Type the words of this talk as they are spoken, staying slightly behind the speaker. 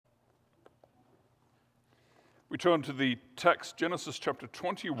We turn to the text, Genesis chapter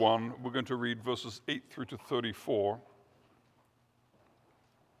 21. We're going to read verses 8 through to 34.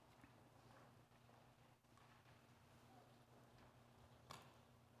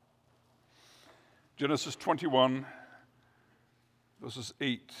 Genesis 21, verses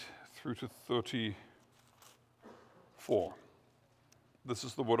 8 through to 34. This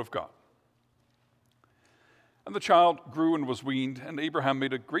is the word of God. And the child grew and was weaned, and Abraham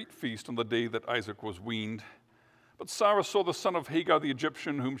made a great feast on the day that Isaac was weaned. But Sarah saw the son of Hagar the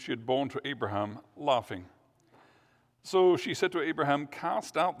Egyptian, whom she had borne to Abraham, laughing. So she said to Abraham,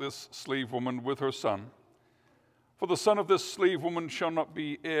 "Cast out this slave woman with her son, for the son of this slave woman shall not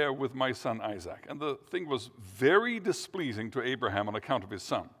be heir with my son Isaac." And the thing was very displeasing to Abraham on account of his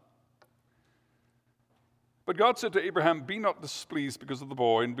son. But God said to Abraham, "Be not displeased because of the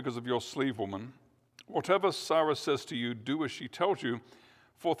boy and because of your slave woman. Whatever Sarah says to you, do as she tells you,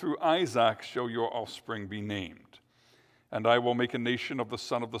 for through Isaac shall your offspring be named. And I will make a nation of the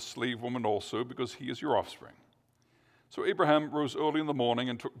son of the slave woman also, because he is your offspring." So Abraham rose early in the morning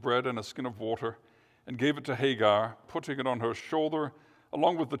and took bread and a skin of water and gave it to Hagar, putting it on her shoulder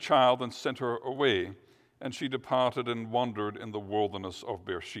along with the child, and sent her away. And she departed and wandered in the wilderness of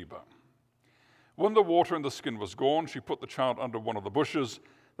Beersheba. When the water in the skin was gone, she put the child under one of the bushes.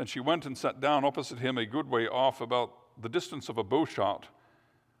 Then she went and sat down opposite him a good way off, about the distance of a bow shot.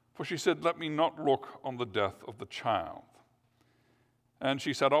 For she said, "Let me not look on the death of the child." And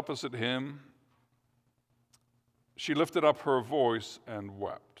she sat opposite him. She lifted up her voice and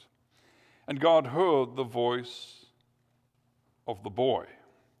wept. And God heard the voice of the boy.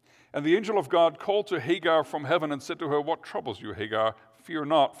 And the angel of God called to Hagar from heaven and said to her, "What troubles you, Hagar? Fear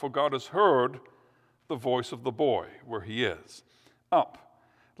not, for God has heard the voice of the boy where he is. Up,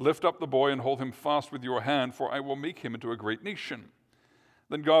 lift up the boy and hold him fast with your hand, for I will make him into a great nation."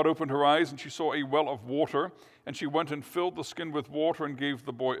 Then God opened her eyes, and she saw a well of water, and she went and filled the skin with water and gave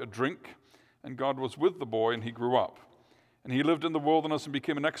the boy a drink. And God was with the boy, and he grew up. And he lived in the wilderness and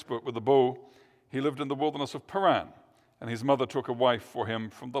became an expert with the bow. He lived in the wilderness of Paran, and his mother took a wife for him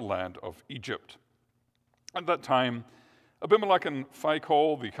from the land of Egypt. At that time, Abimelech and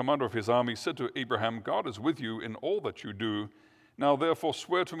Phicol, the commander of his army, said to Abraham, "God is with you in all that you do. Now therefore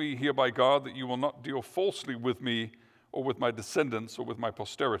swear to me here by God that you will not deal falsely with me, or with my descendants, or with my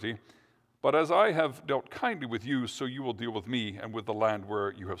posterity. But as I have dealt kindly with you, so you will deal with me and with the land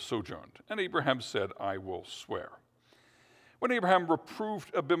where you have sojourned." And Abraham said, "I will swear." When Abraham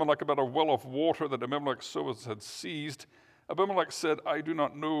reproved Abimelech about a well of water that Abimelech's servants had seized, Abimelech said, "I do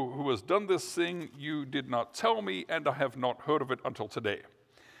not know who has done this thing. You did not tell me, and I have not heard of it until today."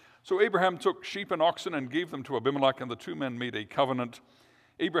 So Abraham took sheep and oxen and gave them to Abimelech, and the two men made a covenant.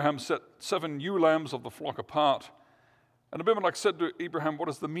 Abraham set 7 ewe lambs of the flock apart. And Abimelech said to Abraham, "What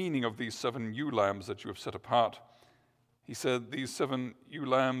is the meaning of these 7 ewe lambs that you have set apart?" He said, "These 7 ewe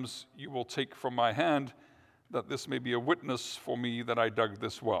lambs you will take from my hand, that this may be a witness for me that I dug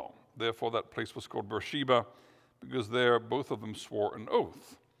this well." Therefore that place was called Beersheba, because there both of them swore an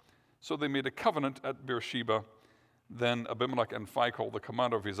oath. So they made a covenant at Beersheba. Then Abimelech and Phicol, the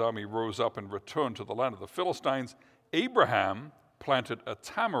commander of his army, rose up and returned to the land of the Philistines. Abraham planted a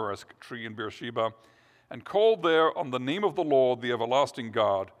tamarisk tree in Beersheba and called there on the name of the Lord, the everlasting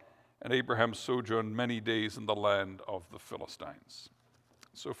God. And Abraham sojourned many days in the land of the Philistines.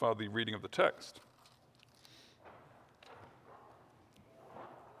 So far, the reading of the text.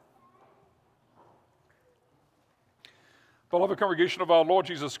 Beloved congregation of our Lord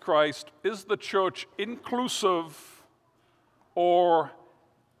Jesus Christ, is the church inclusive or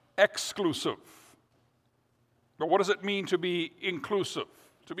exclusive? But what does it mean to be inclusive?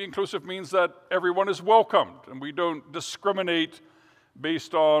 To be inclusive means that everyone is welcomed, and we don't discriminate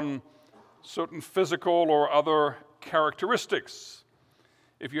based on certain physical or other characteristics.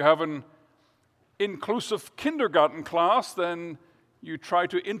 If you have an inclusive kindergarten class, then you try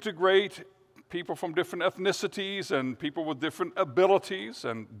to integrate people from different ethnicities and people with different abilities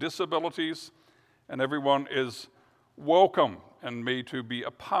and disabilities, and everyone is welcome and made to be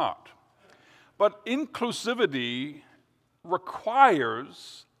a part. But inclusivity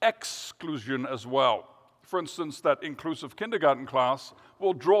requires exclusion as well. For instance, that inclusive kindergarten class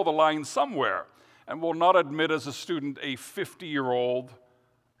will draw the line somewhere and will not admit as a student a 50-year-old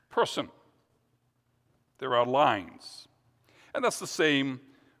person. There are lines. And that's the same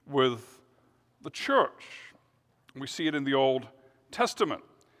with the church. We see it in the Old Testament.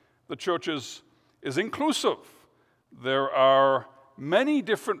 The church is inclusive. There are many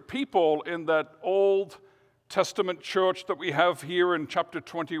different people in that Old Testament church that we have here in chapter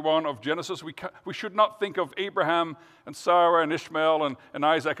 21 of Genesis, we should not think of Abraham and Sarah and Ishmael and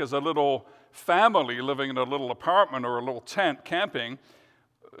Isaac as a little family living in a little apartment or a little tent camping.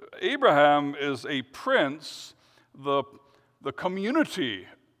 Abraham is a prince. The community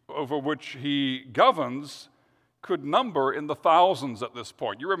over which he governs could number in the thousands at this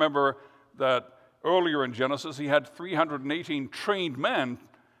point. You remember that earlier in Genesis, he had 318 trained men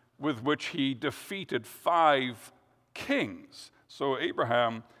with which he defeated 5 kings. So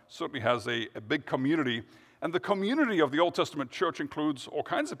Abraham certainly has a big community. And the community of the Old Testament church includes all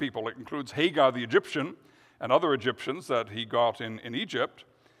kinds of people. It includes Hagar the Egyptian and other Egyptians that he got in Egypt.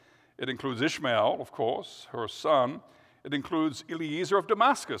 It includes Ishmael, of course, her son. It includes Eliezer of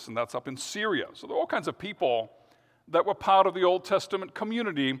Damascus, and that's up in Syria. So there are all kinds of people that were part of the Old Testament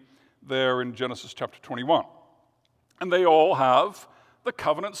community there in Genesis chapter 21. And they all have the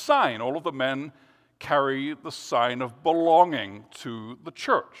covenant sign. All of the men carry the sign of belonging to the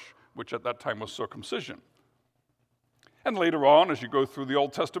church, which at that time was circumcision. And later on, as you go through the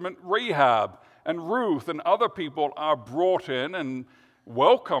Old Testament, Rahab and Ruth and other people are brought in and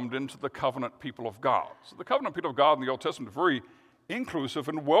welcomed into the covenant people of God. So the covenant people of God in the Old Testament are very inclusive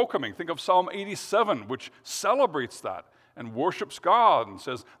and welcoming. Think of Psalm 87, which celebrates that and worships God and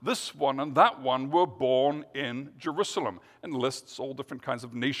says, this one and that one were born in Jerusalem, and lists all different kinds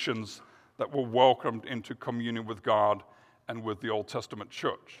of nations that were welcomed into communion with God and with the Old Testament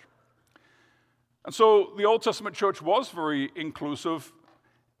church. And so the Old Testament church was very inclusive,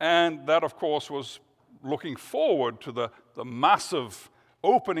 and that, of course, was looking forward to the massive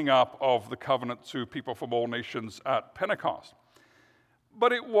opening up of the covenant to people from all nations at Pentecost. But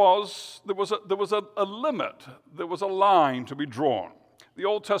there was a limit, there was a line to be drawn. The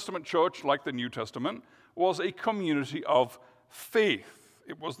Old Testament church, like the New Testament, was a community of faith.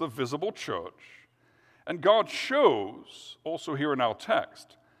 It was the visible church. And God shows, also here in our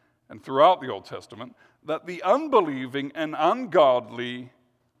text and throughout the Old Testament, that the unbelieving and ungodly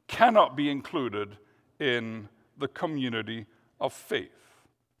cannot be included in the community of faith.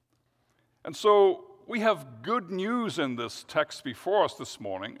 And so we have good news in this text before us this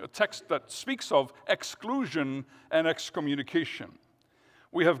morning, a text that speaks of exclusion and excommunication.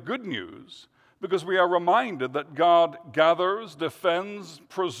 We have good news because we are reminded that God gathers, defends,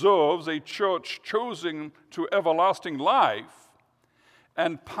 preserves a church chosen to everlasting life,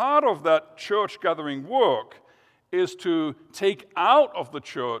 and part of that church gathering work is to take out of the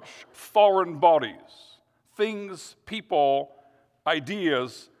church foreign bodies, things, people,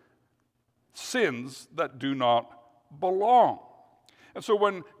 ideas, sins that do not belong. And so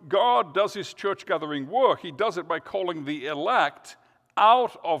when God does his church gathering work, he does it by calling the elect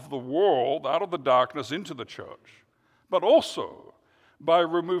out of the world, out of the darkness, into the church, but also by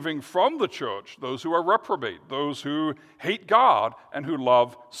removing from the church those who are reprobate, those who hate God and who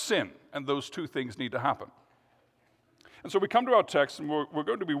love sin. And those two things need to happen. And so we come to our text, and we're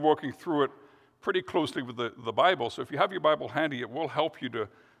going to be working through it pretty closely with the Bible. So if you have your Bible handy, it will help you to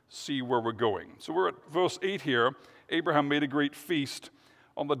see where we're going. So we're at verse 8 here. Abraham made a great feast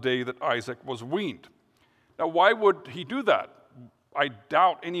on the day that Isaac was weaned. Now, why would he do that? I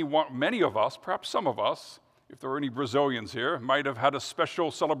doubt many of us, perhaps some of us, if there are any Brazilians here, might have had a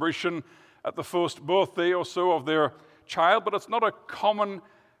special celebration at the first birthday or so of their child, but it's not a common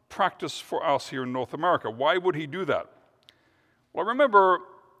practice for us here in North America. Why would he do that? Well, I remember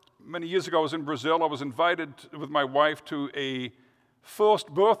many years ago I was in Brazil. I was invited with my wife to a first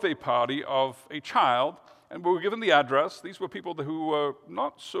birthday party of a child, and we were given the address. These were people who were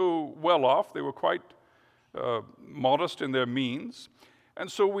not so well off. They were quite modest in their means. And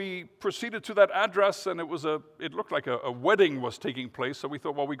so we proceeded to that address, and it looked like a wedding was taking place, so we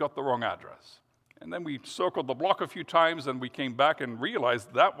thought, well, we got the wrong address. And then we circled the block a few times, and we came back and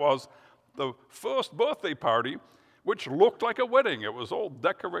realized that was the first birthday party, which looked like a wedding. It was all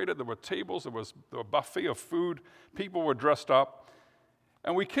decorated. There were tables. There was a buffet of food. People were dressed up.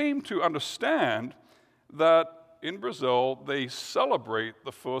 And we came to understand that in Brazil, they celebrate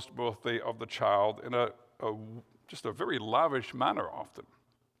the first birthday of the child in just a very lavish manner often.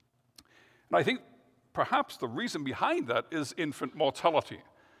 And I think perhaps the reason behind that is infant mortality,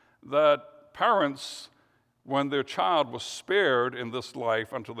 that parents, when their child was spared in this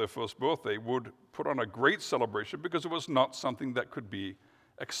life until their first birthday, would put on a great celebration because it was not something that could be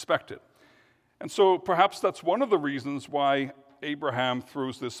expected. And so perhaps that's one of the reasons why Abraham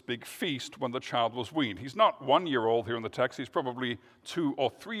throws this big feast when the child was weaned. He's not 1 year old here in the text. He's probably 2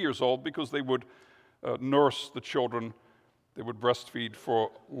 or 3 years old because they would nurse the children. They would breastfeed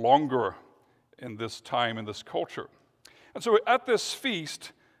for longer in this time, in this culture. And so at this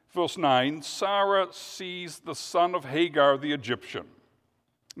feast, Verse 9, Sarah sees the son of Hagar the Egyptian.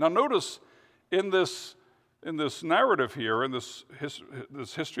 Now notice in this narrative here, in this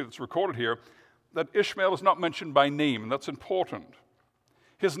history that's recorded here, that Ishmael is not mentioned by name, and that's important.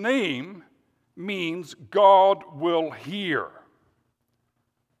 His name means God will hear.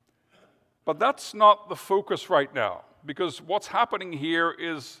 But that's not the focus right now, because what's happening here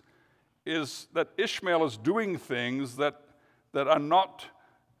is that Ishmael is doing things that are not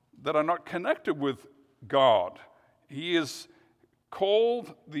connected with God. He is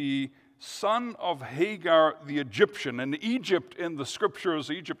called the son of Hagar the Egyptian. And Egypt in the scriptures,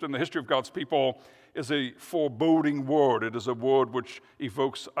 Egypt in the history of God's people, is a foreboding word. It is a word which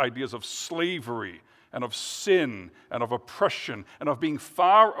evokes ideas of slavery and of sin and of oppression and of being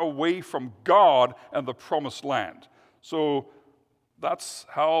far away from God and the promised land. So that's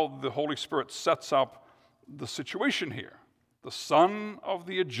how the Holy Spirit sets up the situation here. The son of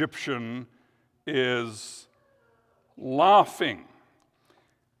the Egyptian is laughing.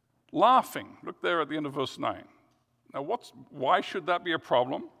 Laughing. Look there at the end of verse 9. Now, why should that be a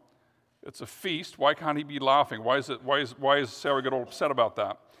problem? It's a feast. Why can't he be laughing? Why is Sarah get all upset about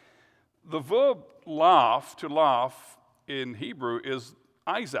that? The verb laugh, to laugh in Hebrew, is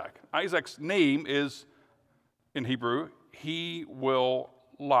Isaac. Isaac's name is, in Hebrew, he will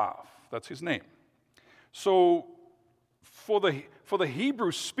laugh. That's his name. So for the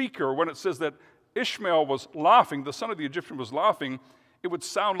Hebrew speaker, when it says that Ishmael was laughing, the son of the Egyptian was laughing, it would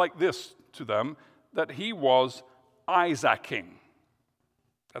sound like this to them, that he was Isaacing.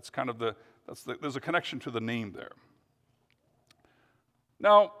 That's kind of there's a connection to the name there.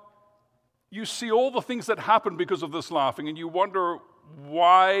 Now, you see all the things that happen because of this laughing, and you wonder,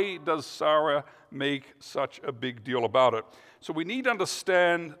 why does Sarah make such a big deal about it? So we need to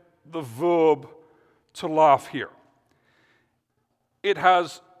understand the verb to laugh here. It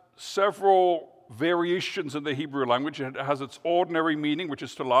has several variations in the Hebrew language. It has its ordinary meaning, which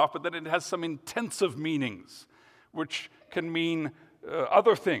is to laugh, but then it has some intensive meanings, which can mean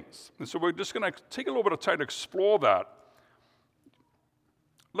other things. And so we're just going to take a little bit of time to explore that.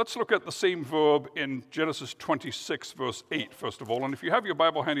 Let's look at the same verb in Genesis 26, verse 8, first of all. And if you have your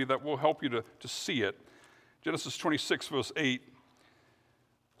Bible handy, that will help you to see it. Genesis 26, verse 8.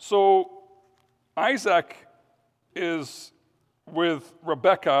 So Isaac is with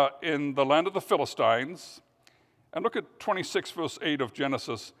Rebekah in the land of the Philistines. And look at 26, verse 8 of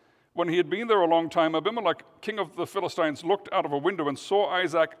Genesis. When he had been there a long time, Abimelech, king of the Philistines, looked out of a window and saw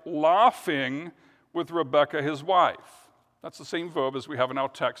Isaac laughing with Rebekah, his wife. That's the same verb as we have in our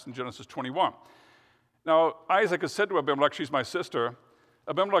text in Genesis 21. Now, Isaac has said to Abimelech, she's my sister.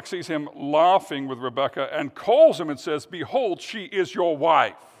 Abimelech sees him laughing with Rebekah and calls him and says, behold, she is your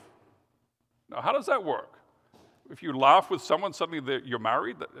wife. Now, how does that work? If you laugh with someone, suddenly you're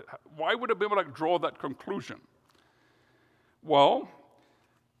married? Why would Abimelech draw that conclusion? Well,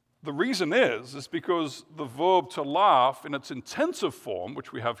 the reason is because the verb to laugh in its intensive form,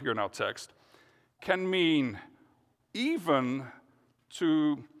 which we have here in our text, can mean even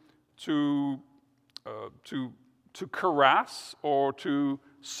to caress or to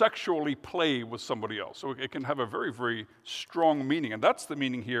sexually play with somebody else. So it can have a very, very strong meaning. And that's the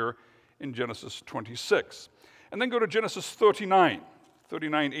meaning here in Genesis 26. And then go to Genesis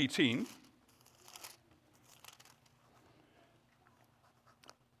 39:18.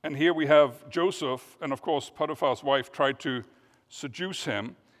 And here we have Joseph, and of course Potiphar's wife tried to seduce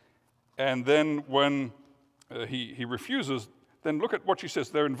him. And then when he refuses, then look at what she says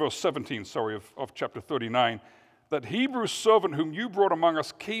there in verse 17, of chapter 39. That Hebrew servant whom you brought among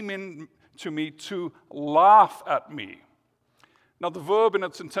us came in to me to laugh at me. Now, the verb in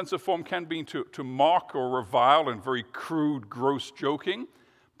its intensive form can mean to mock or revile in very crude, gross joking,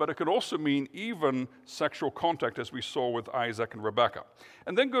 but it could also mean even sexual contact, as we saw with Isaac and Rebekah.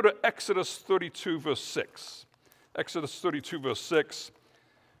 And then go to Exodus 32, verse 6. Exodus 32, verse 6,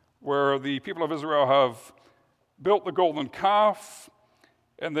 where the people of Israel have built the golden calf,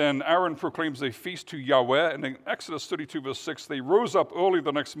 and then Aaron proclaims a feast to Yahweh. And in Exodus 32, verse 6, they rose up early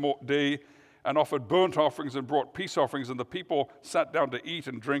the next day and offered burnt offerings and brought peace offerings, and the people sat down to eat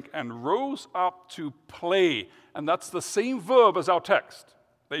and drink and rose up to play. And that's the same verb as our text.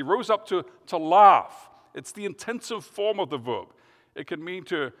 They rose up to laugh. It's the intensive form of the verb. It can mean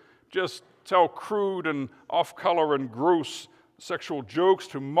to just tell crude and off-color and gross sexual jokes,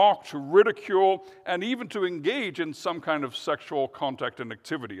 to mock, to ridicule, and even to engage in some kind of sexual contact and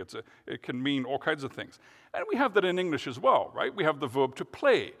activity. It can mean all kinds of things. And we have that in English as well, right? We have the verb to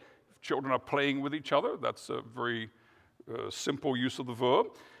play. If children are playing with each other, that's a very simple use of the verb.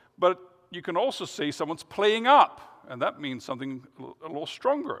 But you can also say someone's playing up, and that means something a little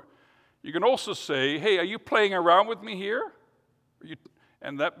stronger. You can also say, hey, are you playing around with me here?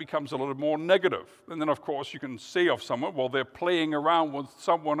 And that becomes a little more negative. And then, of course, you can say of someone, well, they're playing around with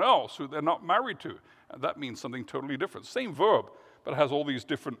someone else who they're not married to. And that means something totally different. Same verb, but it has all these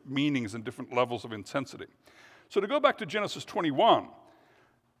different meanings and different levels of intensity. So to go back to Genesis 21,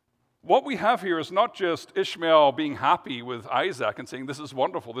 what we have here is not just Ishmael being happy with Isaac and saying, this is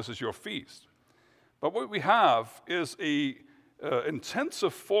wonderful, this is your feast. But what we have is a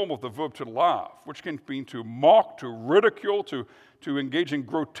intensive form of the verb to laugh, which can mean to mock, to ridicule, to engage in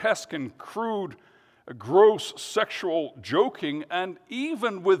grotesque and crude, gross sexual joking. And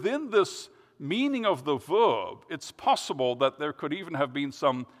even within this meaning of the verb, it's possible that there could even have been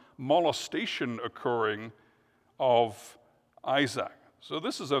some molestation occurring of Isaac. So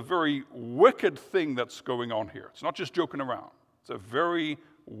this is a very wicked thing that's going on here. It's not just joking around. It's a very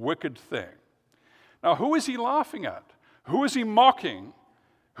wicked thing. Now, who is he laughing at? Who is he mocking?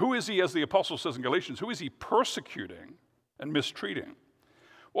 Who is he, as the apostle says in Galatians, who is he persecuting and mistreating?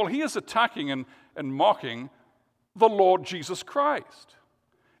 Well, he is attacking and mocking the Lord Jesus Christ.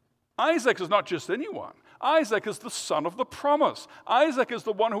 Isaac is not just anyone. Isaac is the son of the promise. Isaac is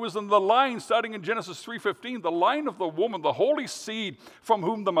the one who is in the line, starting in Genesis 3:15, the line of the woman, the holy seed from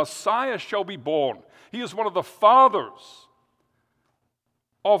whom the Messiah shall be born. He is one of the fathers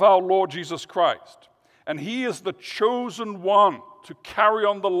of our Lord Jesus Christ. And he is the chosen one to carry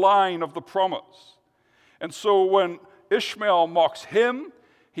on the line of the promise. And so when Ishmael mocks him,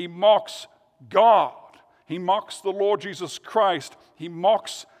 he mocks God. He mocks the Lord Jesus Christ. He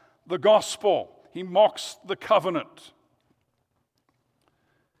mocks the gospel. He mocks the covenant.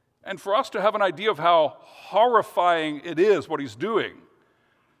 And for us to have an idea of how horrifying it is, what he's doing,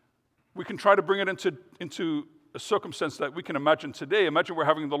 we can try to bring it into a circumstance that we can imagine today. Imagine we're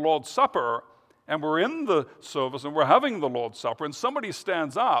having the Lord's Supper, and we're in the service, and we're having the Lord's Supper, and somebody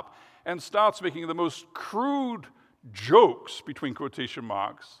stands up and starts making the most crude jokes, between quotation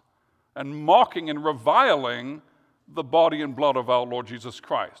marks, and mocking and reviling the body and blood of our Lord Jesus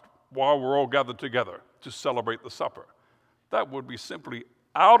Christ while we're all gathered together to celebrate the supper. That would be simply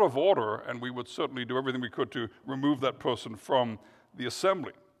out of order, and we would certainly do everything we could to remove that person from the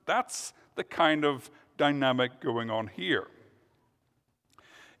assembly. That's the kind of dynamic going on here.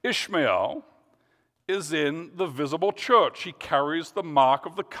 Ishmael is in the visible church. He carries the mark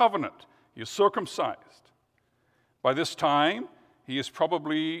of the covenant. He is circumcised. By this time, he is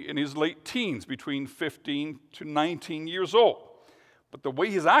probably in his late teens, between 15 to 19 years old. But the way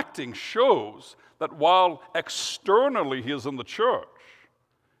he's acting shows that while externally he is in the church,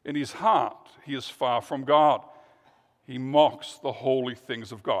 in his heart he is far from God. He mocks the holy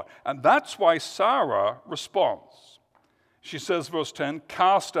things of God. And that's why Sarah responds. She says, verse 10,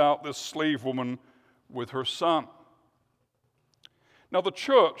 cast out this slave woman with her son. Now the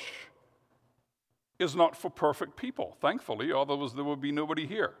church is not for perfect people, thankfully, otherwise there would be nobody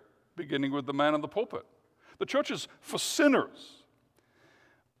here, beginning with the man in the pulpit. The church is for sinners,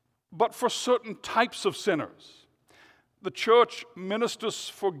 but for certain types of sinners. The church ministers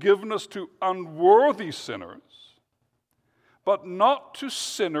forgiveness to unworthy sinners, but not to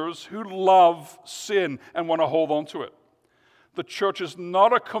sinners who love sin and want to hold on to it. The church is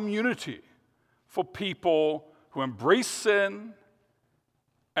not a community for people who embrace sin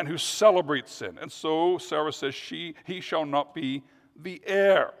and who celebrate sin. And so Sarah says, he shall not be the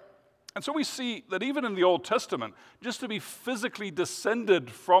heir. And so we see that even in the Old Testament, just to be physically descended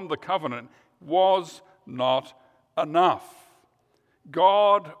from the covenant was not enough.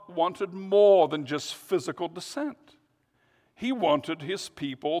 God wanted more than just physical descent. He wanted his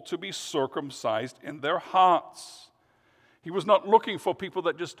people to be circumcised in their hearts. He was not looking for people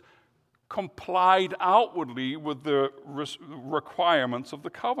that just complied outwardly with the requirements of the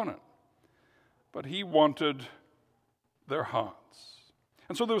covenant, but he wanted their hearts.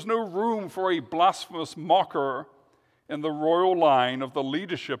 And so there was no room for a blasphemous mocker in the royal line of the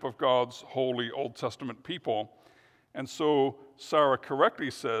leadership of God's holy Old Testament people. And so Sarah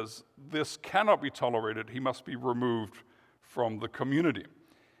correctly says, this cannot be tolerated. He must be removed from the community.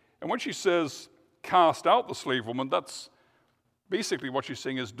 And when she says, cast out the slave woman, that's basically what she's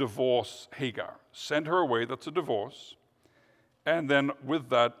saying is divorce Hagar. Send her away, that's a divorce. And then with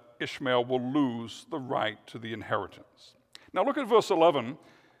that, Ishmael will lose the right to the inheritance. Now look at verse 11.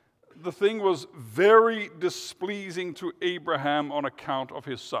 The thing was very displeasing to Abraham on account of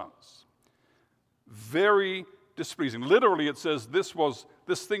his sons. Very displeasing. Literally it says this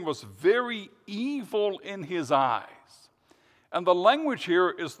thing was very evil in his eyes. And the language here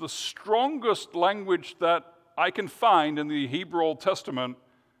is the strongest language that I can find in the Hebrew Old Testament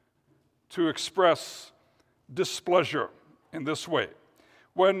to express displeasure in this way.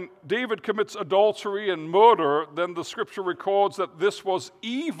 When David commits adultery and murder, then the scripture records that this was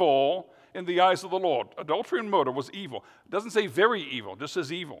evil in the eyes of the Lord. Adultery and murder was evil. It doesn't say very evil, it just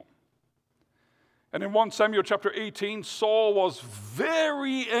says evil. And in 1 Samuel chapter 18, Saul was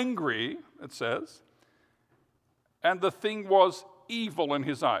very angry, it says, and the thing was evil in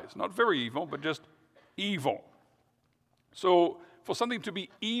his eyes. Not very evil, but just evil. So for something to be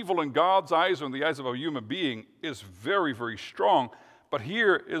evil in God's eyes or in the eyes of a human being is very, very strong. But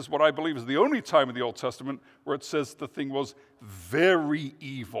here is what I believe is the only time in the Old Testament where it says the thing was very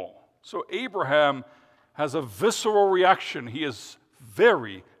evil. So Abraham has a visceral reaction. He is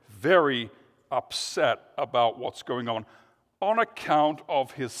very, very upset about what's going on account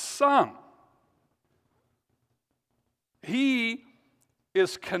of his son. He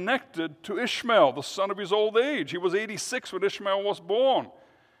is connected to Ishmael, the son of his old age. He was 86 when Ishmael was born.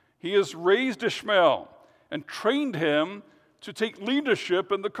 He has raised Ishmael and trained him to take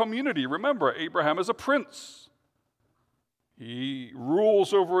leadership in the community. Remember, Abraham is a prince. He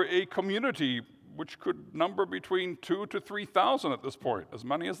rules over a community which could number between 2,000 to 3,000 at this point, as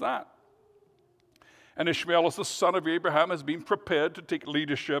many as that. And Ishmael, as the son of Abraham, has been prepared to take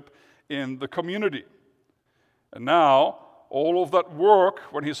leadership in the community. And now, all of that work,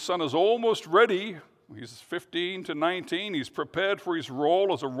 when his son is almost ready, he's 15 to 19, he's prepared for his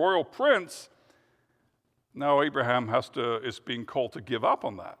role as a royal prince. Now Abraham is being called to give up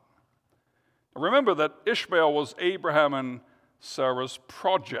on that. Remember that Ishmael was Abraham and Sarah's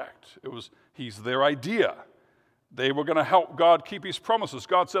project. He's their idea. They were going to help God keep his promises.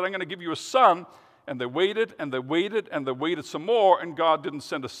 God said, I'm going to give you a son. And they waited, and they waited, and they waited some more, and God didn't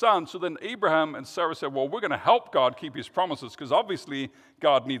send a son. So then Abraham and Sarah said, well, we're going to help God keep his promises, because obviously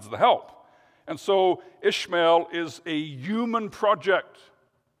God needs the help. And so Ishmael is a human project.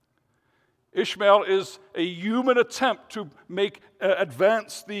 Ishmael is a human attempt to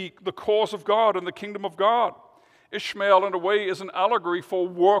advance the cause of God and the kingdom of God. Ishmael, in a way, is an allegory for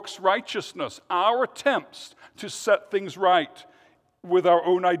works righteousness, our attempts to set things right with our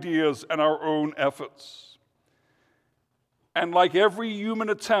own ideas and our own efforts. And like every human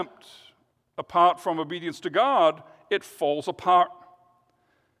attempt, apart from obedience to God, it falls apart.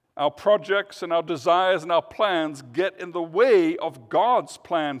 Our projects and our desires and our plans get in the way of God's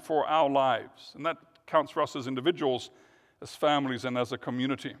plan for our lives. And that counts for us as individuals, as families, and as a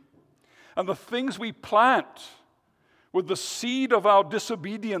community. And the things we plant with the seed of our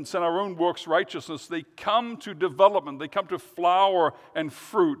disobedience and our own works righteousness, they come to development, they come to flower and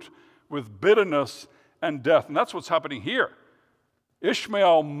fruit with bitterness and death. And that's what's happening here.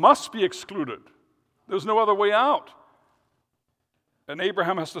 Ishmael must be excluded. There's no other way out. And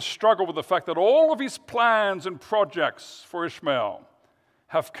Abraham has to struggle with the fact that all of his plans and projects for Ishmael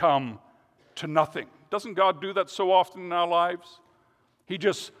have come to nothing. Doesn't God do that so often in our lives? He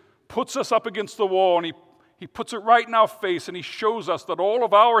just puts us up against the wall, and He puts it right in our face, and he shows us that all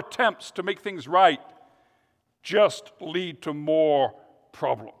of our attempts to make things right just lead to more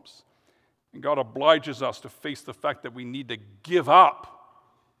problems. And God obliges us to face the fact that we need to give up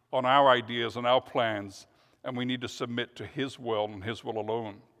on our ideas and our plans, and we need to submit to his will and his will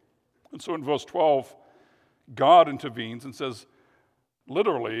alone. And so in verse 12, God intervenes and says,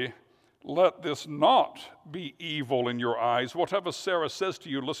 literally, let this not be evil in your eyes. Whatever Sarah says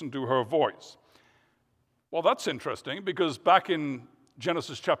to you, listen to her voice. Well, that's interesting, because back in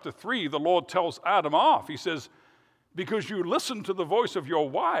Genesis chapter 3, the Lord tells Adam off. He says, because you listen to the voice of your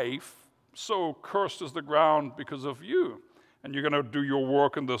wife, so cursed is the ground because of you. And you're going to do your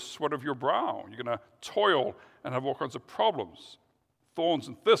work in the sweat of your brow. You're going to toil and have all kinds of problems, thorns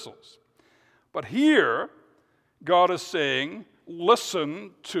and thistles. But here, God is saying,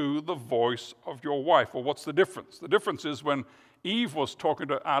 listen to the voice of your wife. Well, what's the difference? The difference is when Eve was talking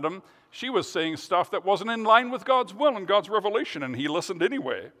to Adam, she was saying stuff that wasn't in line with God's will and God's revelation, and he listened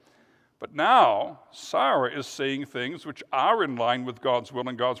anyway. But now, Sarah is saying things which are in line with God's will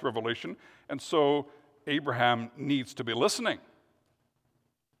and God's revelation, and so Abraham needs to be listening.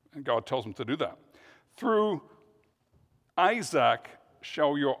 And God tells him to do that. Through Isaac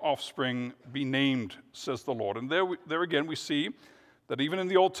shall your offspring be named, says the Lord. And there again we see that even in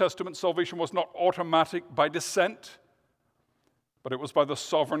the Old Testament, salvation was not automatic by descent, but it was by the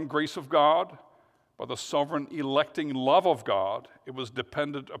sovereign grace of God, by the sovereign electing love of God. It was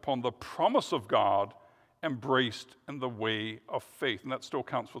dependent upon the promise of God embraced in the way of faith. And that still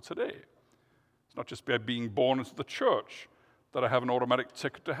counts for today. It's not just by being born into the church that I have an automatic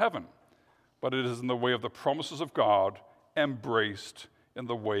ticket to heaven, but it is in the way of the promises of God embraced in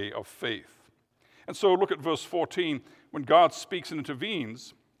the way of faith. And so look at verse 14. When God speaks and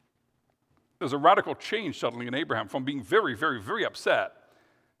intervenes, there's a radical change suddenly in Abraham. From being very, very, very upset,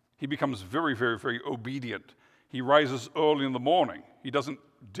 he becomes very, very, very obedient. He rises early in the morning. He doesn't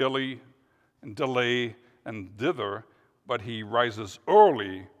dilly and delay and dither, but he rises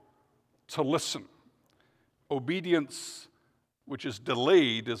early to listen. Obedience which is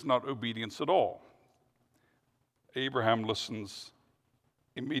delayed is not obedience at all. Abraham listens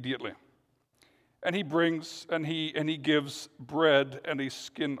immediately. And he brings and he gives bread and a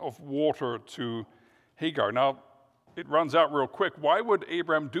skin of water to Hagar. Now, it runs out real quick. Why would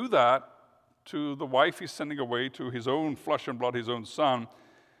Abraham do that to the wife he's sending away, to his own flesh and blood, his own son?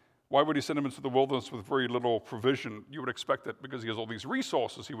 Why would he send him into the wilderness with very little provision? You would expect that because he has all these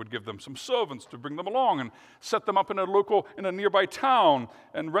resources, he would give them some servants to bring them along and set them up in a nearby town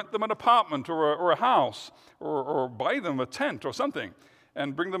and rent them an apartment or a house or buy them a tent or something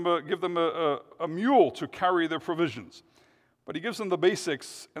and give them a mule to carry their provisions. But he gives them the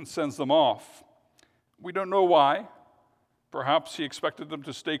basics and sends them off. We don't know why. Perhaps he expected them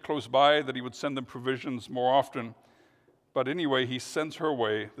to stay close by, that he would send them provisions more often. But anyway, he sends her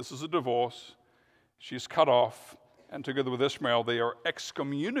away. This is a divorce. She's cut off. And together with Ishmael, they are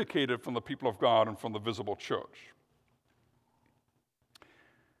excommunicated from the people of God and from the visible church.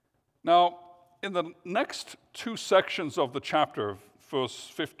 Now, in the next two sections of the chapter,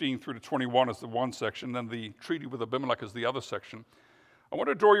 verse 15 through to 21 is the one section, then the treaty with Abimelech is the other section. I want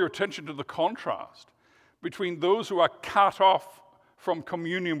to draw your attention to the contrast between those who are cut off from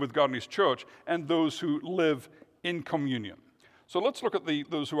communion with God and his church and those who live in communion. So let's look at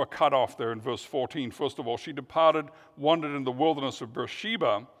those who are cut off there in verse 14. First of all, she departed, wandered in the wilderness of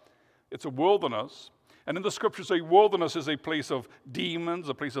Beersheba. It's a wilderness. And in the scriptures, a wilderness is a place of demons,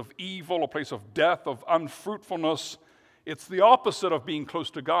 a place of evil, a place of death, of unfruitfulness. It's the opposite of being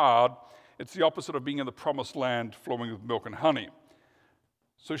close to God. It's the opposite of being in the promised land flowing with milk and honey.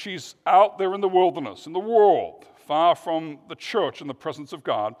 So she's out there in the wilderness, in the world, far from the church and the presence of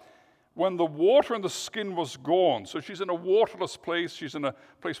God, when the water in the skin was gone. So she's in a waterless place. She's in a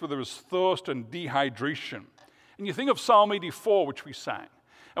place where there is thirst and dehydration. And you think of Psalm 84, which we sang.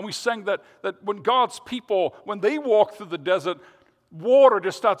 And we sang that when God's people, when they walk through the desert, water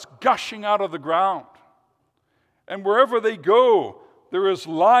just starts gushing out of the ground. And wherever they go, there is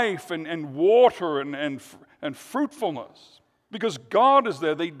life and water and fruitfulness. Because God is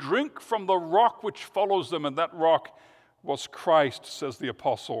there. They drink from the rock which follows them, and that rock was Christ, says the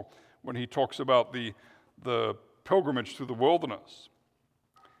apostle, when he talks about the pilgrimage through the wilderness.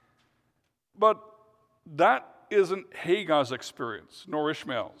 But that isn't Hagar's experience, nor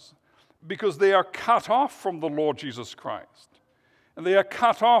Ishmael's, because they are cut off from the Lord Jesus Christ. And they are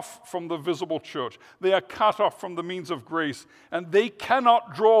cut off from the visible church. They are cut off from the means of grace. And they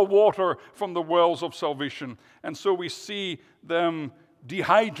cannot draw water from the wells of salvation. And so we see them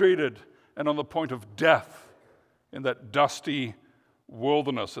dehydrated and on the point of death in that dusty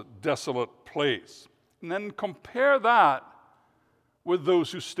wilderness, a desolate place. And then compare that with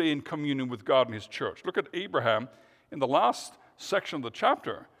those who stay in communion with God and his church. Look at Abraham in the last section of the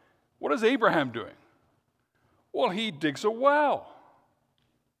chapter. What is Abraham doing? Well, he digs a well.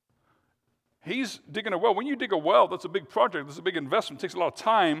 He's digging a well. When you dig a well, that's a big project. That's a big investment. It takes a lot of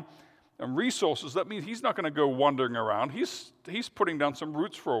time and resources. That means he's not going to go wandering around. He's putting down some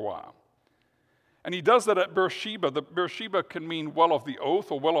roots for a while. And he does that at Beersheba. The Beersheba can mean well of the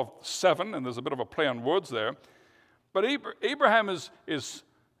oath or well of seven, and there's a bit of a play on words there. But Abraham is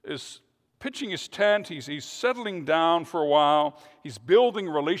pitching his tent. He's settling down for a while. He's building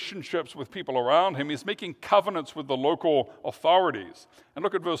relationships with people around him. He's making covenants with the local authorities. And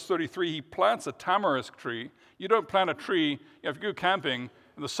look at verse 33. He plants a tamarisk tree. You don't plant a tree. If you go camping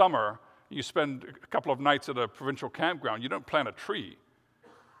in the summer, you spend a couple of nights at a provincial campground, you don't plant a tree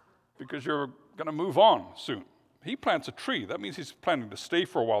because you're going to move on soon. He plants a tree. That means he's planning to stay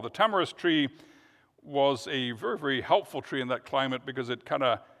for a while. The tamarisk tree was a very, very helpful tree in that climate because it kind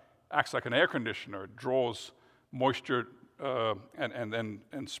of acts like an air conditioner. It draws moisture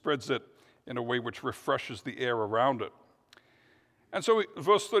and spreads it in a way which refreshes the air around it. And so,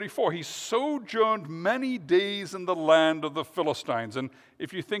 verse 34, he sojourned many days in the land of the Philistines. And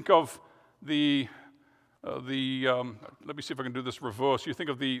if you think of let me see if I can do this reverse. You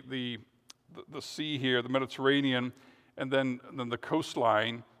think of the sea here, the Mediterranean, and then the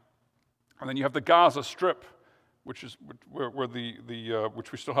coastline, and then you have the Gaza Strip, which is where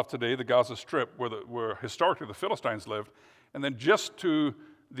which we still have today, the Gaza Strip, where historically the Philistines lived, and then just to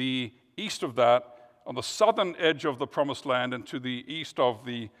the east of that, on the southern edge of the Promised Land, and to the east of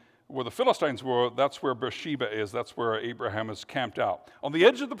where the Philistines were, that's where Beersheba is. That's where Abraham is camped out, on the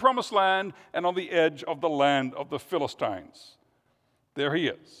edge of the Promised Land and on the edge of the land of the Philistines. There he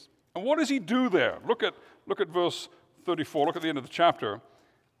is. And what does he do there? Look at verse 34. Look at the end of the chapter,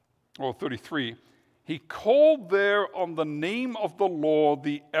 or 33. He called there on the name of the Lord,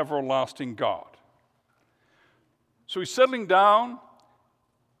 the everlasting God. So he's settling down,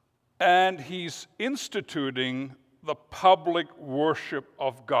 and he's instituting the public worship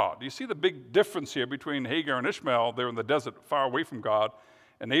of God. You see the big difference here between Hagar and Ishmael there in the desert, far away from God,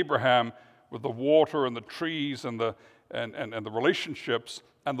 and Abraham with the water and the trees and the relationships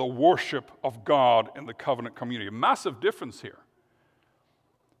and the worship of God in the covenant community. A massive difference here.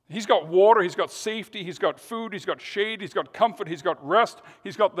 He's got water, he's got safety, he's got food, he's got shade, he's got comfort, he's got rest,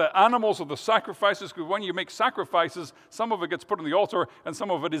 he's got the animals of the sacrifices, because when you make sacrifices, some of it gets put on the altar and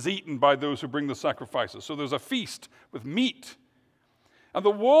some of it is eaten by those who bring the sacrifices. So there's a feast with meat. And the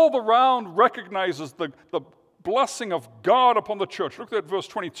world around recognizes the blessing of God upon the church. Look at verse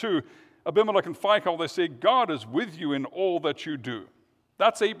 22. Abimelech and Phicol, they say, God is with you in all that you do.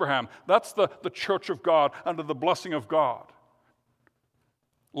 That's Abraham. That's the church of God under the blessing of God.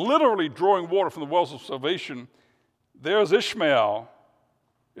 Literally drawing water from the wells of salvation. There's Ishmael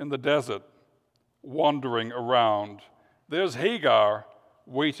in the desert wandering around. There's Hagar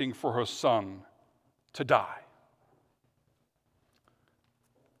waiting for her son to die.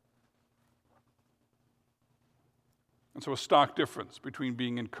 And so a stark difference between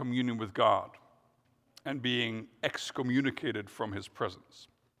being in communion with God and being excommunicated from his presence.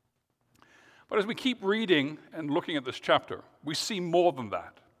 But as we keep reading and looking at this chapter, we see more than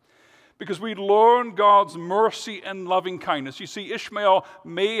that. Because we learn God's mercy and loving kindness. You see, Ishmael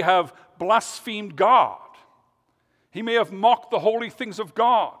may have blasphemed God. He may have mocked the holy things of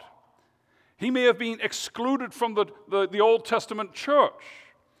God. He may have been excluded from the Old Testament church.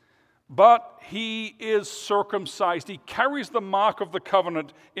 But he is circumcised. He carries the mark of the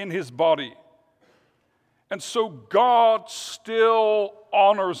covenant in his body. And so God still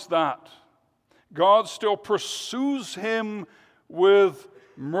honors that. God still pursues him with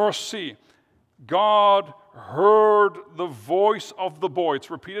mercy. God heard the voice of the boy. It's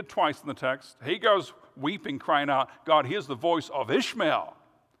repeated twice in the text. Hagar's weeping, crying out. God hears the voice of Ishmael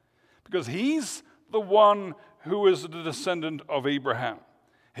because he's the one who is the descendant of Abraham.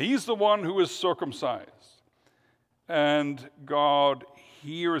 He's the one who is circumcised. And God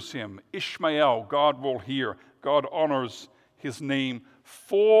hears him. Ishmael, God will hear. God honors his name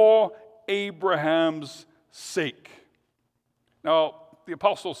for Abraham's sake. Now, the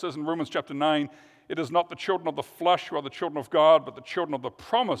apostle says in Romans chapter 9, it is not the children of the flesh who are the children of God, but the children of the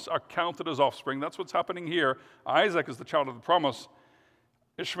promise are counted as offspring. That's what's happening here. Isaac is the child of the promise.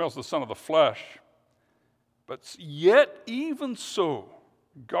 Ishmael's the son of the flesh. But yet, even so,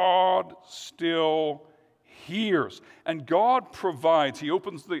 God still hears. And God provides. He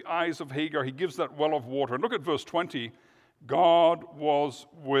opens the eyes of Hagar. He gives that well of water. And look at verse 20. God was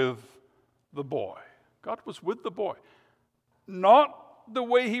with the boy. God was with the boy. Not the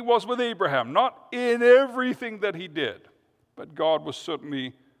way he was with Abraham, not in everything that he did, but God was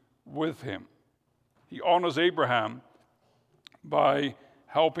certainly with him. He honors Abraham by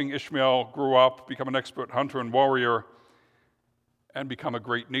helping Ishmael grow up, become an expert hunter and warrior, and become a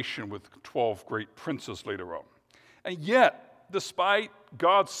great nation with 12 great princes later on. And yet, despite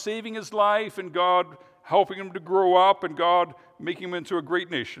God saving his life and God helping him to grow up and God making him into a great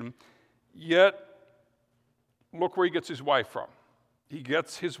nation, yet look where he gets his wife from. He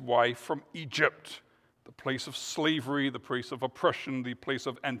gets his wife from Egypt, the place of slavery, the place of oppression, the place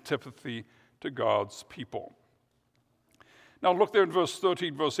of antipathy to God's people. Now look there in verse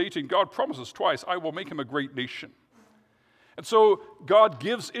 13, verse 18. God promises twice, I will make him a great nation. And so God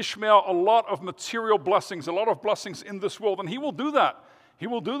gives Ishmael a lot of material blessings, a lot of blessings in this world, and he will do that. He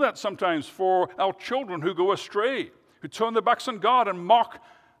will do that sometimes for our children who go astray, who turn their backs on God and mock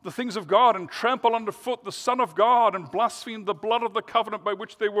the things of God and trample underfoot the Son of God and blaspheme the blood of the covenant by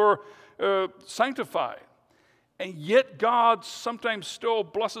which they were sanctified. And yet God sometimes still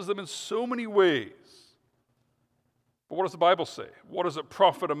blesses them in so many ways. But what does the Bible say? What does it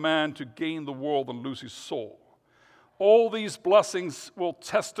profit a man to gain the world and lose his soul? All these blessings will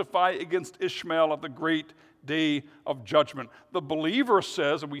testify against Ishmael at the great day of judgment. The believer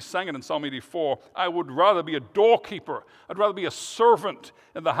says, and we sang it in Psalm 84, I would rather be a doorkeeper, I'd rather be a servant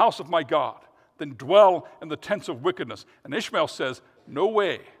in the house of my God than dwell in the tents of wickedness. And Ishmael says, no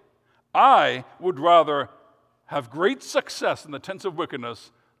way. I would rather have great success in the tents of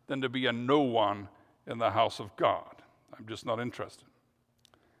wickedness than to be a no one in the house of God. I'm just not interested.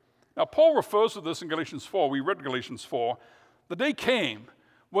 Now, Paul refers to this in Galatians 4. We read Galatians 4. The day came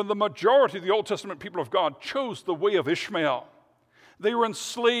when the majority of the Old Testament people of God chose the way of Ishmael. They were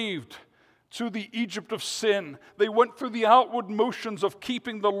enslaved to the Egypt of sin. They went through the outward motions of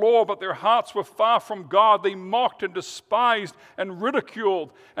keeping the law, but their hearts were far from God. They mocked and despised and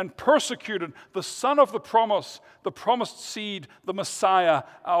ridiculed and persecuted the Son of the promise, the promised seed, the Messiah,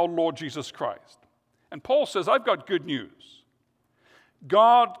 our Lord Jesus Christ. And Paul says, I've got good news.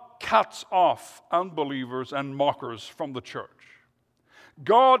 God cuts off unbelievers and mockers from the church.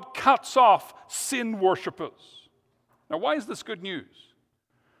 God cuts off sin worshipers. Now, why is this good news?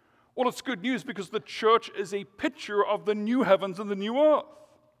 Well, it's good news because the church is a picture of the new heavens and the new earth.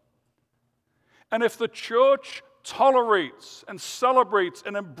 And if the church tolerates and celebrates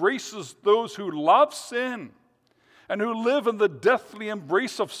and embraces those who love sin and who live in the deathly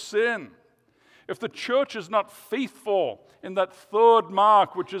embrace of sin, if the church is not faithful in that third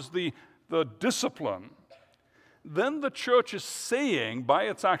mark, which is the discipline, then the church is saying by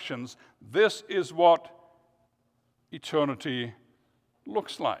its actions, this is what eternity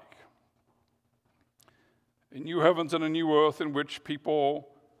looks like. A new heavens and a new earth in which people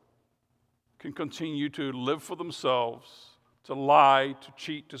can continue to live for themselves, to lie, to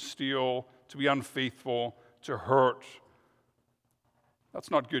cheat, to steal, to be unfaithful, to hurt.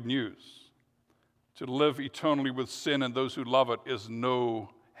 That's not good news. To live eternally with sin and those who love it is no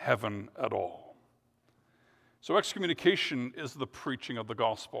heaven at all. So excommunication is the preaching of the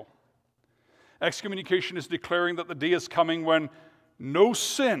gospel. Excommunication is declaring that the day is coming when no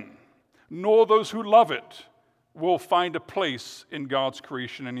sin, nor those who love it, will find a place in God's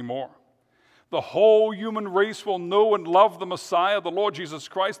creation anymore. The whole human race will know and love the Messiah, the Lord Jesus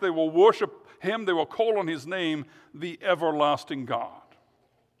Christ. They will worship him. They will call on his name, the everlasting God.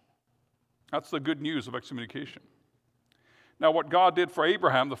 That's the good news of excommunication. Now, what God did for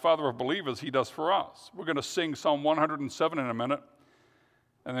Abraham, the father of believers, he does for us. We're going to sing Psalm 107 in a minute,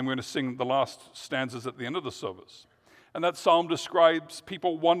 and then we're going to sing the last stanzas at the end of the service. And that psalm describes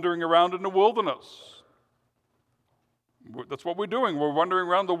people wandering around in the wilderness. That's what we're doing. We're wandering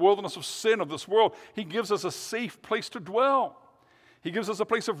around the wilderness of sin of this world. He gives us a safe place to dwell. He gives us a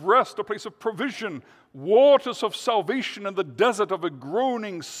place of rest, a place of provision, waters of salvation in the desert of a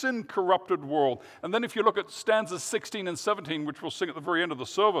groaning, sin-corrupted world. And then if you look at stanzas 16 and 17, which we'll sing at the very end of the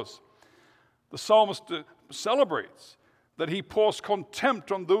service, the psalmist celebrates that he pours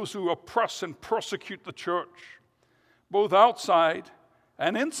contempt on those who oppress and persecute the church, both outside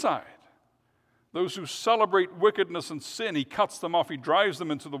and inside. Those who celebrate wickedness and sin, he cuts them off. He drives them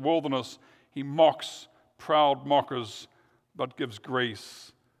into the wilderness. He mocks proud mockers, but gives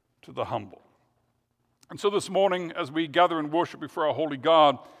grace to the humble. And so this morning, as we gather and worship before our holy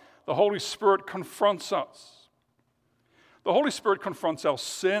God, the Holy Spirit confronts us. The Holy Spirit confronts our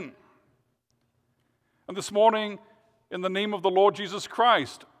sin. And this morning, in the name of the Lord Jesus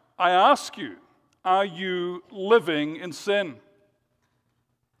Christ, I ask you, are you living in sin?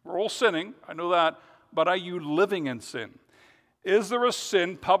 We're all sinning, I know that, but are you living in sin? Is there a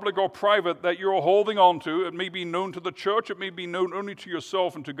sin, public or private, that you're holding on to? It may be known to the church, it may be known only to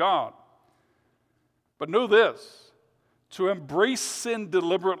yourself and to God. But know this, to embrace sin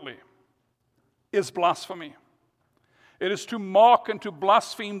deliberately is blasphemy. It is to mock and to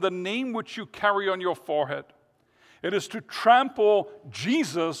blaspheme the name which you carry on your forehead. It is to trample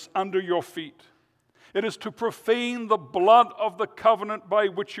Jesus under your feet. It is to profane the blood of the covenant by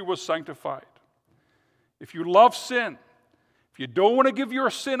which you were sanctified. If you love sin, if you don't want to give your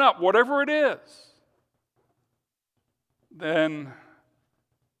sin up, whatever it is, then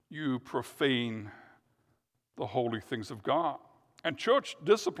you profane the holy things of God. And church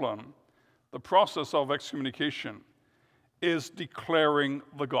discipline, the process of excommunication, is declaring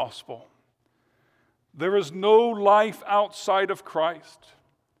the gospel. There is no life outside of Christ.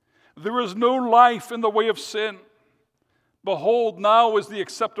 There is no life in the way of sin. Behold, now is the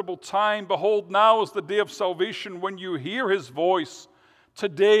acceptable time. Behold, now is the day of salvation when you hear his voice.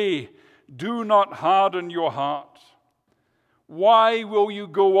 Today, do not harden your heart. Why will you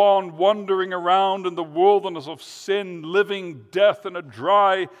go on wandering around in the wilderness of sin, living death in a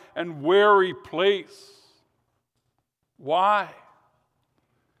dry and weary place? Why?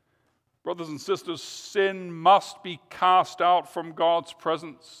 Brothers and sisters, sin must be cast out from God's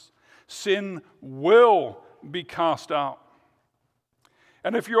presence. Sin will be cast out.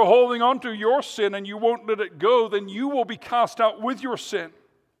 And if you're holding on to your sin and you won't let it go, then you will be cast out with your sin.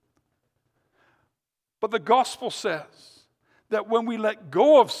 But the gospel says that when we let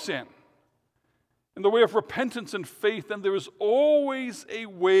go of sin, in the way of repentance and faith, then there is always a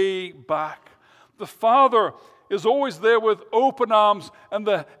way back. The Father is always there with open arms, and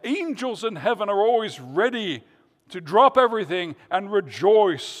the angels in heaven are always ready to drop everything and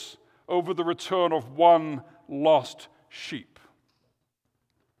rejoice over the return of one lost sheep.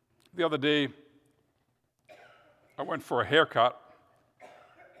 The other day, I went for a haircut,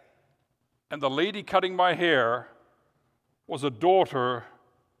 and the lady cutting my hair was a daughter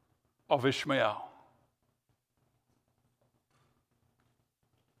of Ishmael.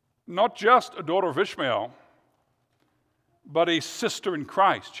 Not just a daughter of Ishmael, but a sister in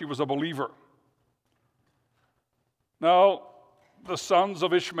Christ. She was a believer. Now, the sons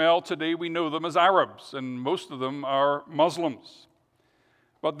of Ishmael today, we know them as Arabs, and most of them are Muslims.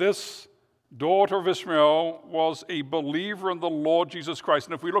 But this daughter of Ishmael was a believer in the Lord Jesus Christ.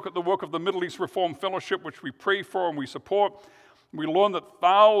 And if we look at the work of the Middle East Reformed Fellowship, which we pray for and we support, we learn that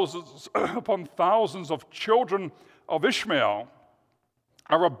thousands upon thousands of children of Ishmael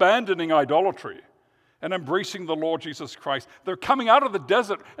are abandoning idolatry and embracing the Lord Jesus Christ. They're coming out of the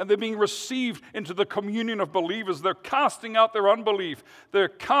desert and they're being received into the communion of believers. They're casting out their unbelief. They're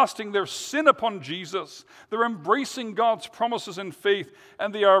casting their sin upon Jesus. They're embracing God's promises in faith,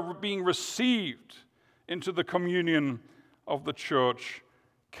 and they are being received into the communion of the Church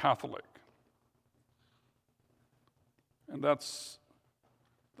Catholic. And that's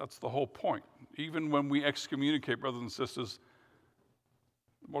the whole point. Even when we excommunicate, brothers and sisters,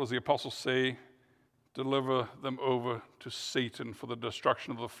 what does the apostle say? Deliver them over to Satan for the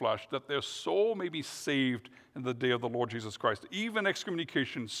destruction of the flesh, that their soul may be saved in the day of the Lord Jesus Christ. Even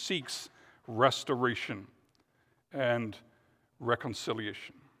excommunication seeks restoration and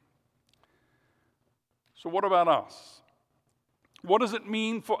reconciliation. So what about us? What does it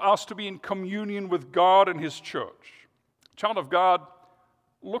mean for us to be in communion with God and His church? Child of God,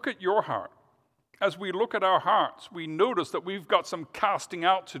 look at your heart. As we look at our hearts, we notice that we've got some casting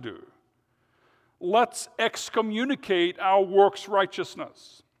out to do. Let's excommunicate our works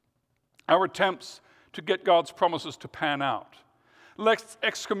righteousness, our attempts to get God's promises to pan out. Let's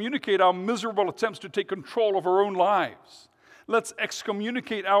excommunicate our miserable attempts to take control of our own lives. Let's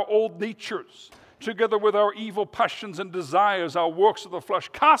excommunicate our old natures, together with our evil passions and desires, our works of the flesh.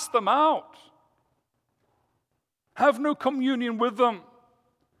 Cast them out. Have no communion with them.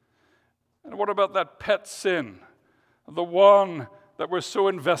 And what about that pet sin? The one that we're so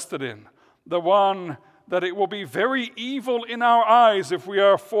invested in. The one that it will be very evil in our eyes if we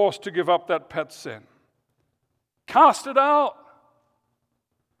are forced to give up that pet sin. Cast it out.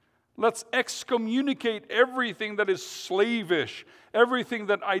 Let's excommunicate everything that is slavish, everything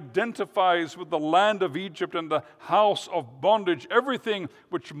that identifies with the land of Egypt and the house of bondage, everything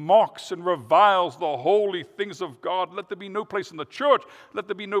which mocks and reviles the holy things of God. Let there be no place in the church. Let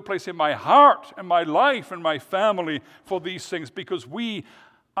there be no place in my heart and my life and my family for these things, because we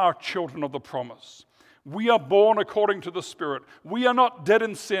are children of the promise. We are born according to the Spirit. We are not dead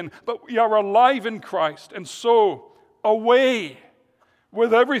in sin, but we are alive in Christ. And so, away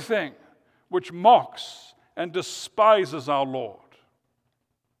with everything which mocks and despises our Lord.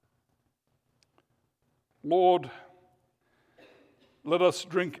 Lord, let us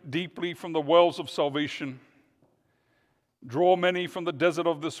drink deeply from the wells of salvation. Draw many from the desert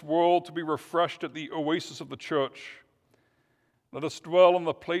of this world to be refreshed at the oasis of the church. Let us dwell in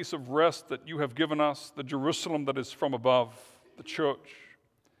the place of rest that you have given us, the Jerusalem that is from above, the church.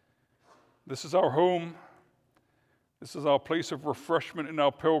 This is our home. This is our place of refreshment in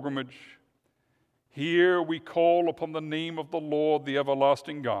our pilgrimage. Here we call upon the name of the Lord, the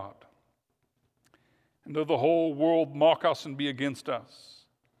everlasting God. And though the whole world mock us and be against us,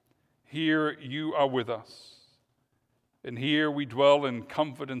 here you are with us. And here we dwell in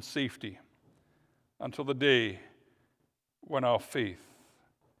comfort and safety until the day when our faith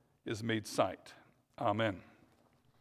is made sight. Amen.